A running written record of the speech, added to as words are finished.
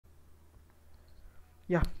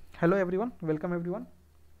Yeah, hello everyone, welcome everyone.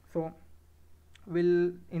 So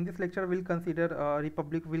we'll in this lecture we'll consider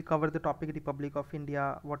republic. We'll cover the topic Republic of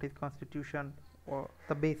India, what is constitution, or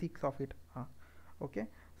the basics of it. Okay,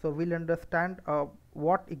 so we'll understand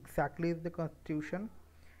what exactly is the constitution,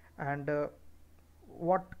 and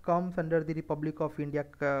what comes under the Republic of India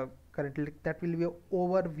currently. That will be an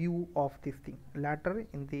overview of this thing. Later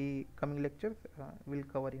in the coming lectures, we'll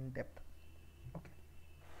cover in depth. Okay,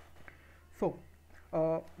 so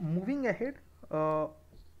moving ahead, uh,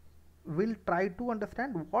 we'll try to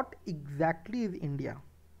understand what exactly is India.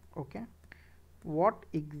 Okay, what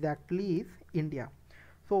exactly is India?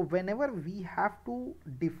 So whenever we have to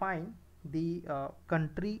define the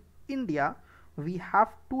country India, we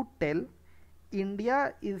have to tell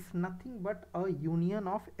India is nothing but a union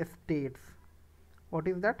of states. What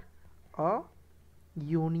is that? A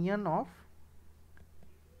union of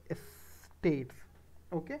states.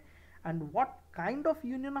 Okay, and what kind of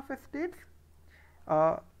union of states?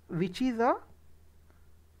 Which is a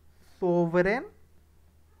sovereign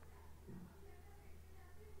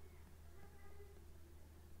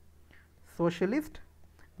socialist.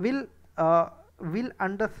 will uh, will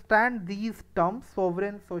understand these terms: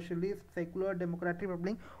 sovereign, socialist, secular, democratic,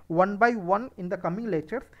 republic, one by one in the coming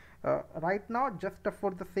lectures. Right now, just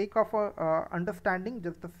for the sake of understanding,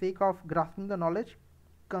 just the sake of grasping the knowledge,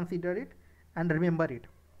 consider it and remember it.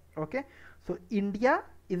 Okay, so India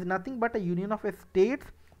is nothing but a union of states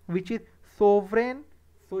which is sovereign,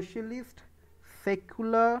 socialist,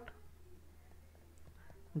 secular,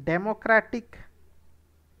 democratic,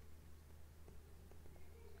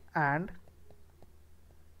 and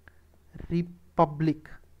republic.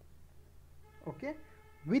 Okay,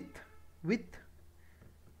 with with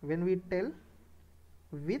when we tell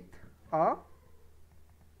with a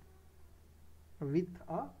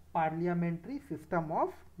parliamentary system of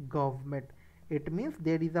government, it means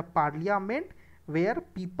there is a parliament where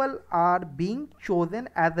people are being chosen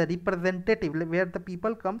as a representative, where the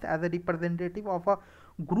people comes as a representative of a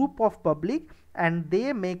group of public, and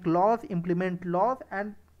they make laws, implement laws,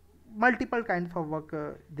 and multiple kinds of work.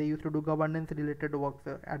 They used to do governance related works,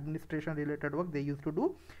 administration related work they used to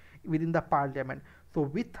do within the parliament. So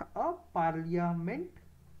with a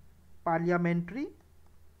parliamentary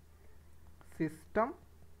system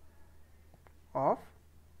of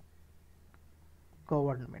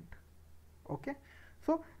government. Okay,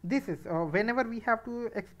 so this is whenever we have to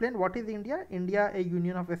explain what is India, a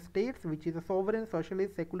union of states which is a sovereign,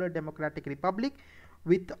 socialist, secular, democratic republic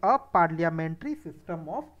with a parliamentary system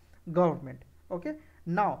of government. Okay,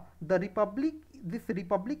 now the republic, this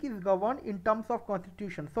republic is governed in terms of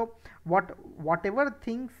constitution. So whatever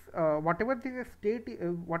things, whatever this state,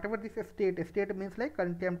 whatever this state means, like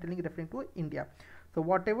currently I'm telling, referring to India. So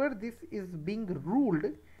whatever this is being ruled,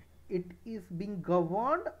 it is being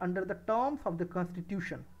governed under the terms of the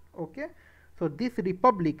constitution. Okay, so this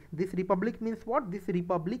republic means what? This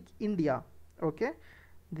republic India. Okay,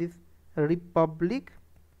 this republic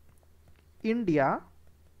India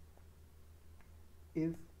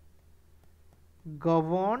is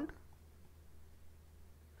governed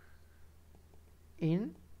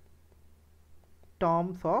in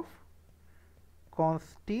terms of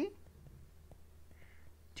constitution.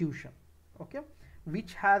 Okay,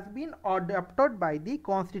 which has been adopted by the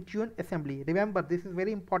Constituent Assembly. Remember, this is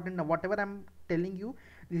very important. Now whatever I'm telling you,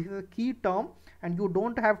 this is a key term, and you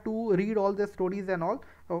don't have to read all the stories and all.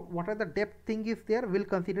 What are the depth thing is there, we'll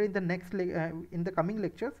consider in the next in the coming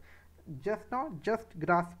lectures. Just now, just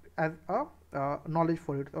grasp as a knowledge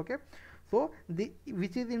for it. Okay, so the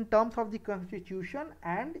which is in terms of the constitution,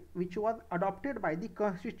 and which was adopted by the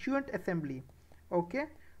Constituent Assembly. Okay,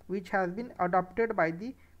 which has been adopted by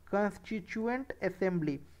the Constituent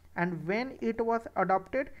Assembly. And when it was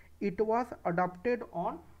adopted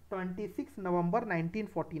on 26 November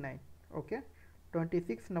 1949. Okay,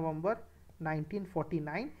 26 November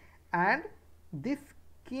 1949, and this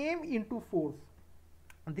came into force.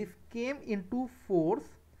 This came into force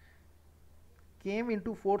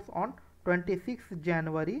on 26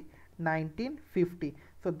 January 1950.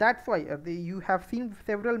 So that's why you have seen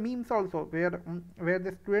several memes also, where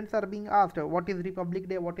the students are being asked what is Republic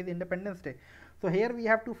Day, what is Independence Day. So here we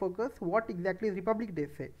have to focus what exactly is Republic Day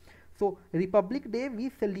say. So Republic Day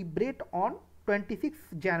we celebrate on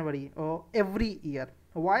 26th January every year.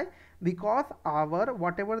 Why? Because our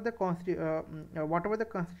whatever the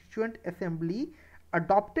Constituent Assembly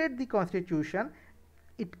adopted the constitution,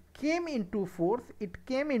 it came into force, it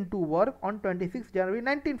came into work on 26 January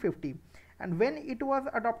 1950. And when it was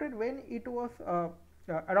adopted, when it was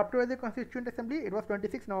adopted by the Constituent Assembly, it was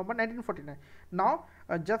 26 November 1949. Now,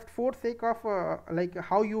 just for sake of like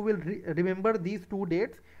how you will remember these two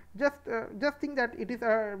dates, just think that it is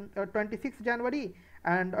 26 January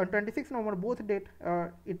and on 26 November, both dates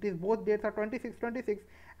are 26,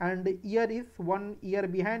 and the year is 1 year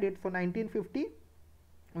behind it. So 1950,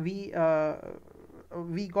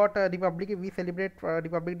 we got a republic. We celebrate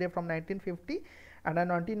Republic Day from 1950, and in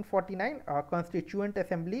 1949, Constituent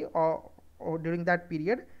Assembly or during that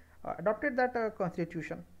period adopted that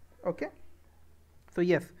constitution. Okay, so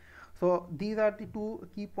yes, so these are the two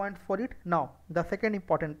key points for it. Now the second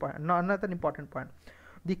important point, another important point,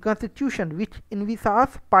 the constitution which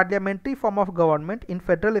envisages parliamentary form of government in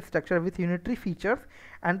federal structure with unitary features,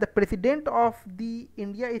 and the president of the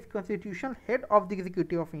India is constitutional head of the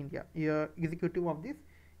executive of India, executive of this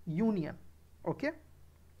union. Okay,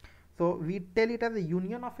 so we tell it as a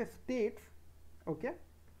union of states. Okay,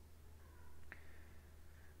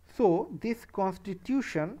 so this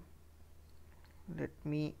constitution, let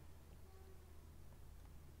me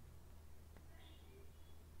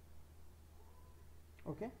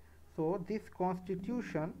okay, so this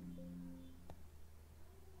constitution,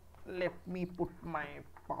 let me put my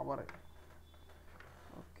power.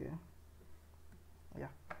 Okay, yeah,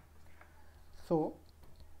 so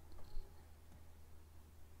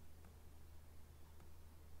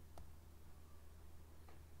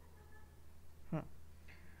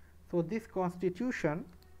so this constitution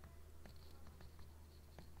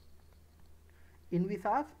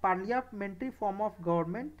envisages parliamentary form of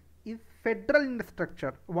government is federal in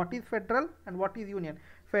structure. What is federal and what is union?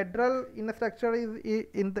 Federal in structure is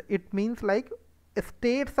in the, it means like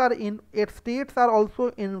states are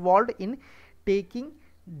also involved in taking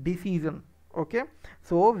decision. Okay,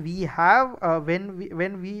 so we have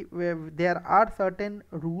when there are certain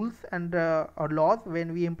rules and or laws,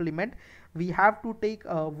 when we implement, we have to take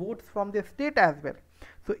votes from the state as well.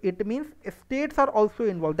 So it means states are also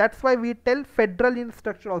involved. That's why we tell federal in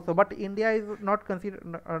structure also. But India is not considered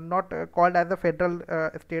called as a federal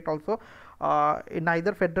state also.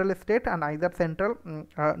 Neither federal state and neither central,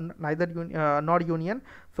 nor union.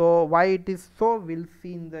 So why it is so, we'll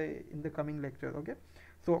see in the coming lectures. Okay,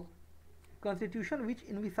 so constitution which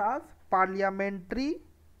envisages parliamentary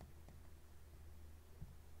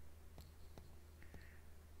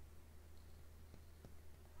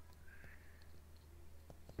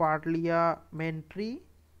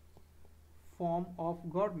form of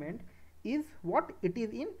government is what it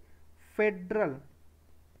is in federal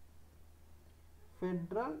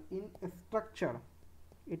in structure.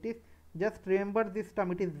 It is, just remember this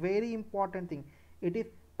term, it is very important thing. It is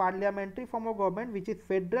parliamentary form of government which is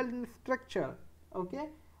federal in structure. Okay,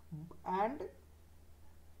 and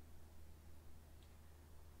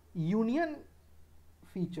union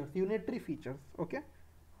features, unitary features. Okay,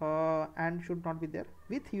 and should not be there,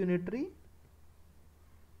 with unitary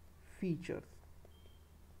features.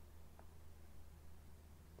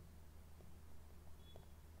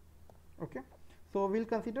 Okay, so we'll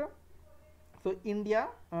consider, so India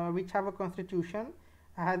which have a constitution,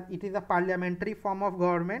 it is a parliamentary form of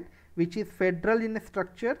government which is federal in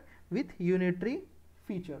structure with unitary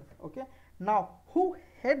features. Okay, now who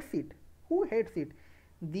heads it?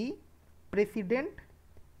 The president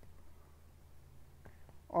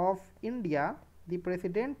of India. The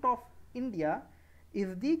president of India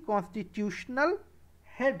is the constitutional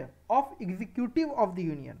head of executive of the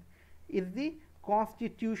union. Is the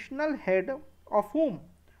constitutional head of whom?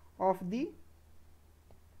 Of the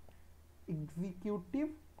executive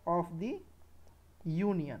of the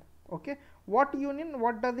union. Okay, what union?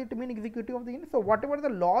 What does it mean, executive of the union? So whatever the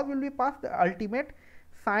laws will be passed, the ultimate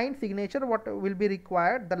signed signature what will be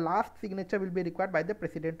required, the last signature will be required by the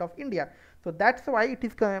president of India. So that's why it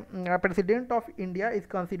is president of India is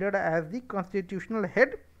considered as the constitutional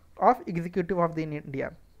head of executive of the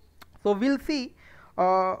India. So we'll see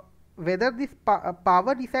whether this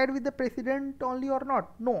power resides with the president only or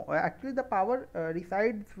not. No, actually the power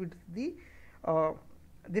resides with the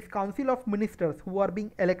this council of ministers who are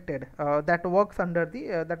being elected, that works under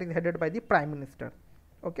the that is headed by the prime minister.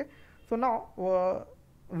 Okay, so now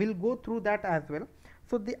we'll go through that as well.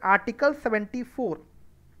 So the Article 74,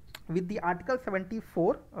 with the Article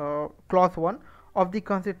 74 clause 1 of the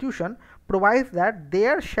Constitution provides that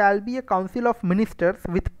there shall be a council of ministers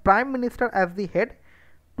with prime minister as the head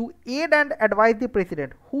to aid and advise the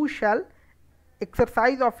president, who shall in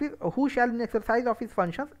exercise of his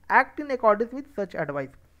functions act in accordance with such advice.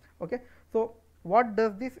 Okay, so what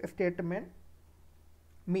does this statement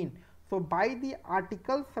mean? So by the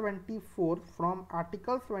Article 74, from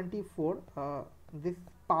Article 74 this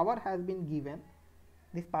power has been given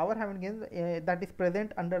This power having been that is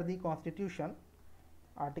present under the Constitution,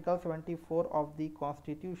 Article 74 of the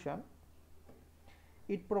Constitution.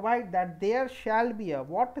 It provides that there shall be a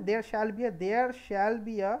there shall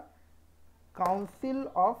be a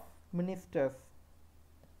Council of Ministers.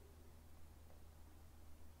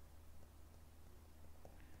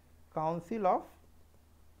 Council of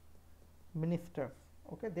Ministers.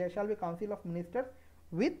 Okay, there shall be Council of Ministers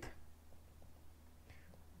with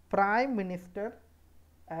Prime Minister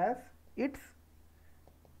as its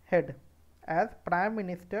head. Prime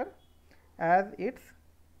Minister as its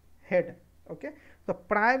head. Okay, so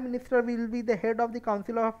Prime Minister will be the head of the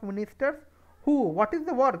Council of Ministers. Who? What is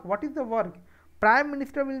the work? Prime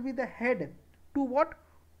Minister will be the head to what?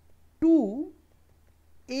 To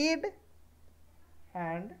aid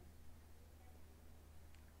and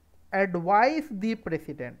advise the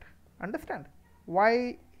President. Understand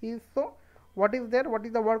why he is so? What is there? What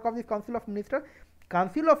is the work of this Council of Ministers?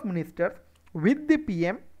 Council of Ministers with the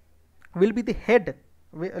PM will be the head,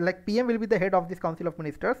 like PM will be the head of this Council of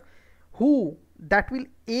Ministers, who that will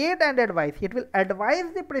aid and advise. It will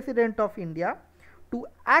advise the President of India to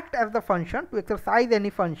act as the function, to exercise any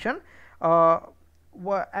function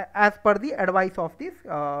as per the advice of this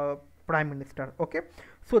Prime Minister. Okay,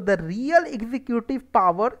 so the real executive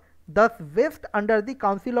power thus vests under the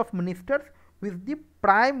Council of Ministers with the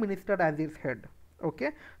Prime Minister as its head.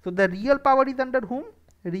 Okay, so the real power is under whom?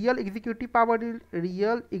 Real executive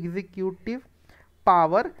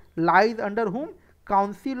power lies under whom?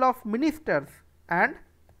 Council of Ministers and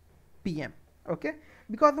PM. Okay,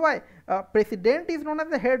 because why? President is known as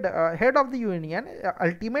the head of the union.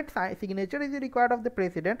 Ultimate signature is required of the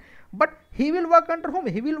President, but he will work under whom?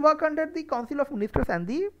 He will work under the Council of Ministers and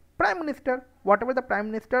the Prime Minister. Whatever the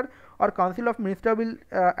Prime Minister or Council of Minister will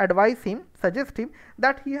advise him, suggest him,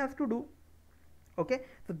 that he has to do. Okay,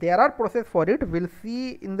 so there are process for it. We'll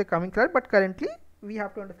see in the coming slide, but currently we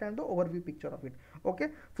have to understand the overview picture of it. Okay,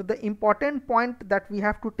 so the important point that we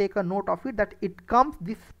have to take a note of it, that it comes,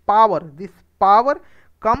 this power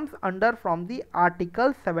comes under from the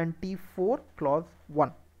Article 74 clause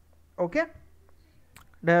 1. Okay,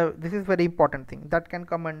 this is very important thing that can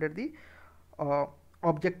come under the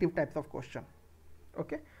objective types of question.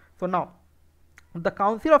 Okay, so now the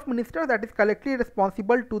Council of Ministers, that is collectively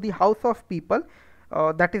responsible to the House of People,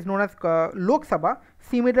 that is known as Lok Sabha.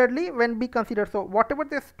 Similarly, when we consider, so whatever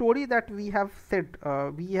the story that we have said,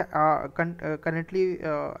 currently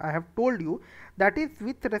I have told you, that is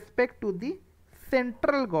with respect to the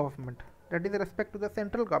central government.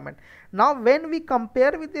 Now when we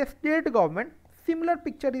compare with the state government, similar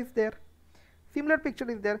picture is there.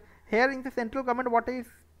 Here in the central government, what is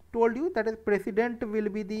told you, that is President will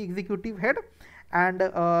be the executive head, and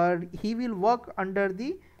he will work under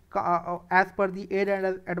the as per the aid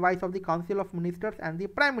and advice of the Council of Ministers and the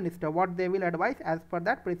Prime Minister. What they will advise, as per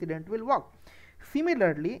that President will work.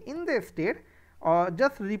 Similarly, in the state,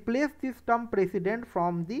 just replace this term President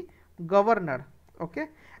from the Governor. Okay,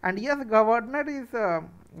 and yes, Governor is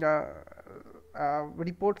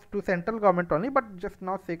reports to central government only, but just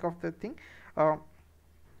now sake of the thing,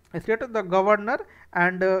 state of the Governor,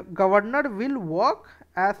 and Governor will work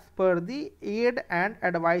as per the aid and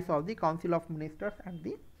advice of the Council of Ministers and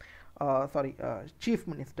the Chief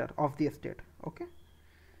Minister of the state. Okay,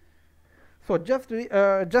 so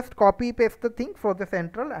just copy paste the thing for the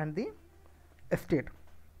central and the state.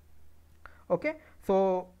 Okay,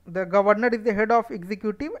 so the Governor is the head of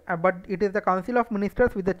executive, but it is the Council of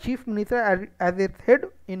Ministers with the Chief Minister as its head,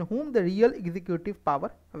 in whom the real executive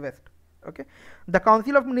power vests. Okay, the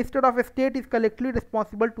Council of Ministers of a state is collectively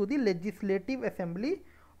responsible to the Legislative Assembly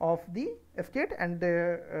of the state, and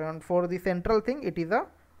for the central thing, it is a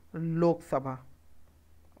Lok Sabha.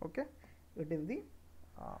 Okay, it is the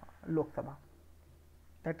Lok Sabha,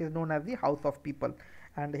 that is known as the House of People,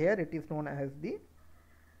 and here it is known as the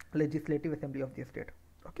Legislative Assembly of the state.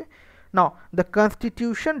 Okay, now the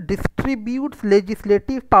Constitution distributes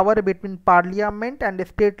legislative power between Parliament and the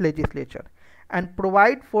state legislature, and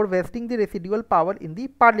provide for vesting the residual power in the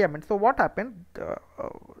Parliament. So what happened,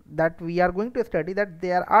 that we are going to study, that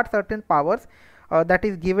there are certain powers that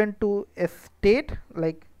is given to a state,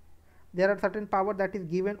 like there are certain power that is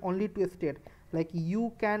given only to a state, like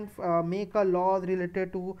you can make a laws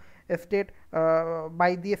related to a state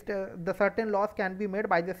by the certain laws can be made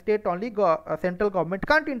by the state only. Central government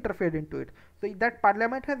can't interfere into it, so that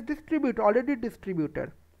Parliament has already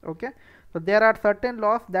distributed. Okay, so there are certain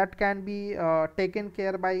laws that can be taken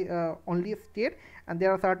care by only state, and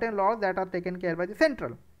there are certain laws that are taken care by the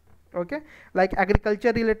central. Okay, like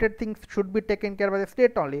agriculture related things should be taken care by the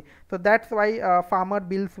state only. So that's why farmer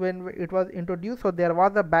bills, when it was introduced, so there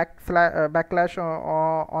was a backlash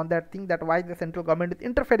on that thing, that why the central government is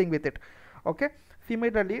interfering with it. Okay,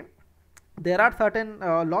 similarly there are certain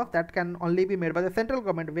laws that can only be made by the central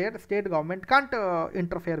government, where the state government can't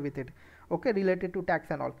interfere with it. Okay, related to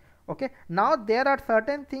tax and all. Okay, now there are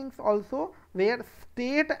certain things also where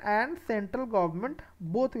state and central government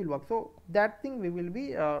both will work. So that thing we will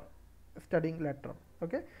be studying later.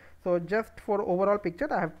 Okay, so just for overall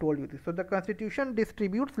picture I have told you this. So the constitution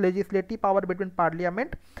distributes legislative power between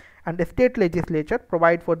parliament and the state legislature,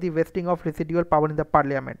 provide for the vesting of residual power in the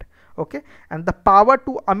parliament. Okay, and the power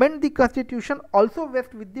to amend the constitution also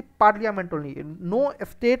vests with the parliament only. No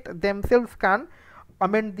state themselves can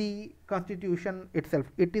amend the constitution itself.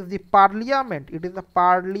 It is the parliament,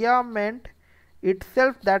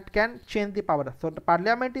 itself that can change the power. So the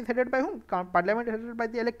parliament is headed by whom? Parliament is headed by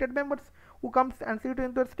the elected members who comes and sit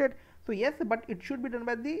into the state. So yes, but it should be done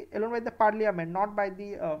by the alone by the parliament, not by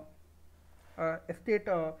the state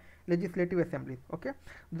legislative assemblies. Okay,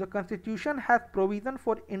 the constitution has provision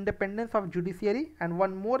for independence of judiciary, and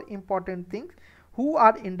one more important thing, who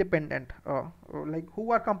are independent, like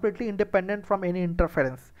who are completely independent from any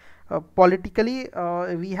interference. Politically,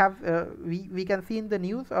 we can see in the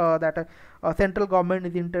news that central government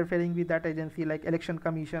is interfering with that agency, like election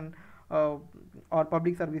commission, or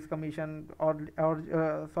public service commission,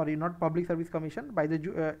 or sorry, not public service commission, by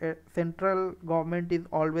the central government is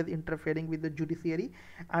always interfering with the judiciary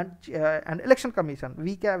and election commission.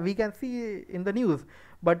 We can see in the news,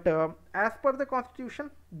 but as per the constitution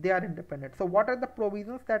they are independent. So what are the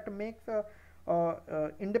provisions that makes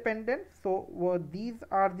independent? So these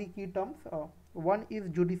are the key terms. One is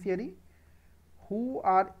judiciary, who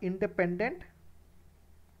are independent.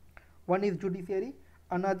 One is judiciary,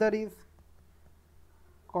 another is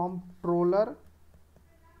comptroller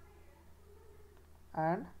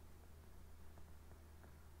and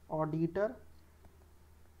auditor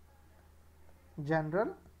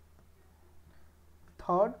general.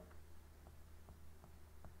 Third,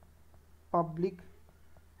 public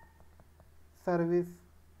service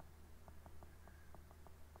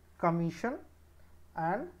commission,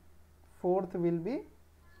 and fourth will be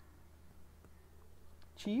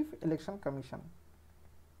chief election commission.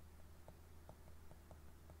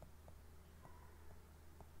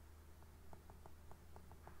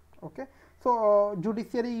 Okay, so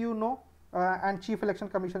judiciary you know, and chief election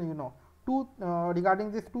commission you know.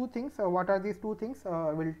 Regarding these two things, what are these two things?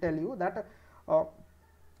 Will tell you that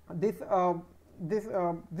this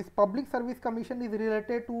public service commission is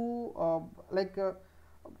related to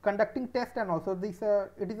conducting test, and also this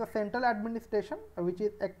it is a central administration which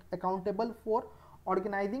is accountable for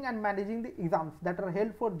organizing and managing the exams that are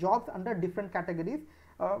held for jobs under different categories.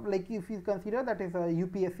 Like if you consider that is a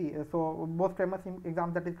UPSC, so most famous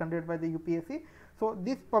exam that is conducted by the UPSC. So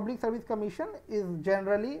this public service commission is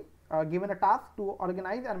generally given a task to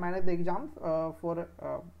organize and manage the exams for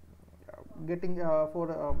getting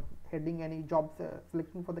for heading any jobs,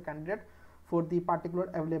 selecting for the candidate for the particular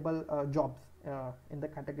available jobs in the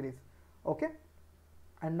categories. Okay,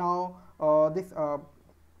 and now this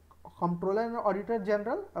comptroller and auditor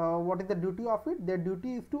general, what is the duty of it? Their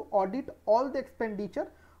duty is to audit all the expenditure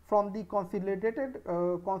from the consolidated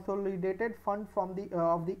fund from the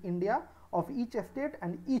of the India, of each state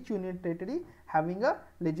and each union territory having a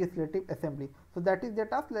legislative assembly. So that is the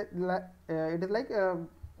task. It is like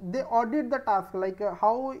they audit the task, like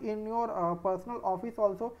how in your personal office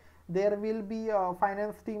also there will be a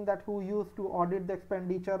finance team that who used to audit the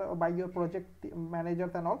expenditure by your project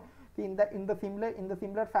managers and all. In the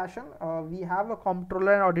similar fashion, we have a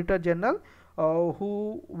comptroller and auditor general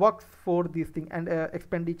who works for this thing, and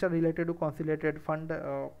expenditure related to consolidated fund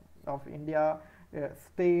of India,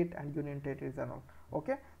 state and union territories and all.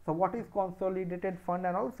 Okay, so what is consolidated fund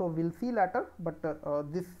and all, so we'll see later, but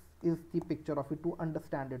this is the picture of it to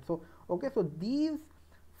understand it. So okay, so these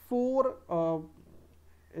four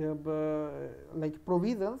like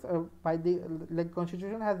provisions by the like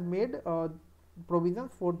constitution has made provisions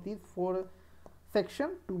for these four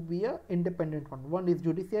section to be a independent one. One is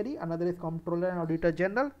judiciary, another is comptroller and auditor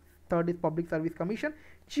general, third is public service commission,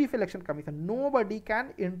 chief election commission. Nobody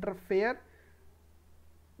can interfere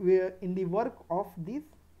in the work of these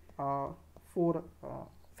four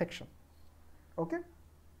section. Okay,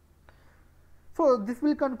 so this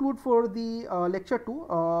will conclude for the lecture 2.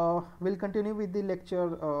 We'll continue with the lecture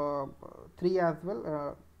 3 as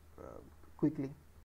well quickly.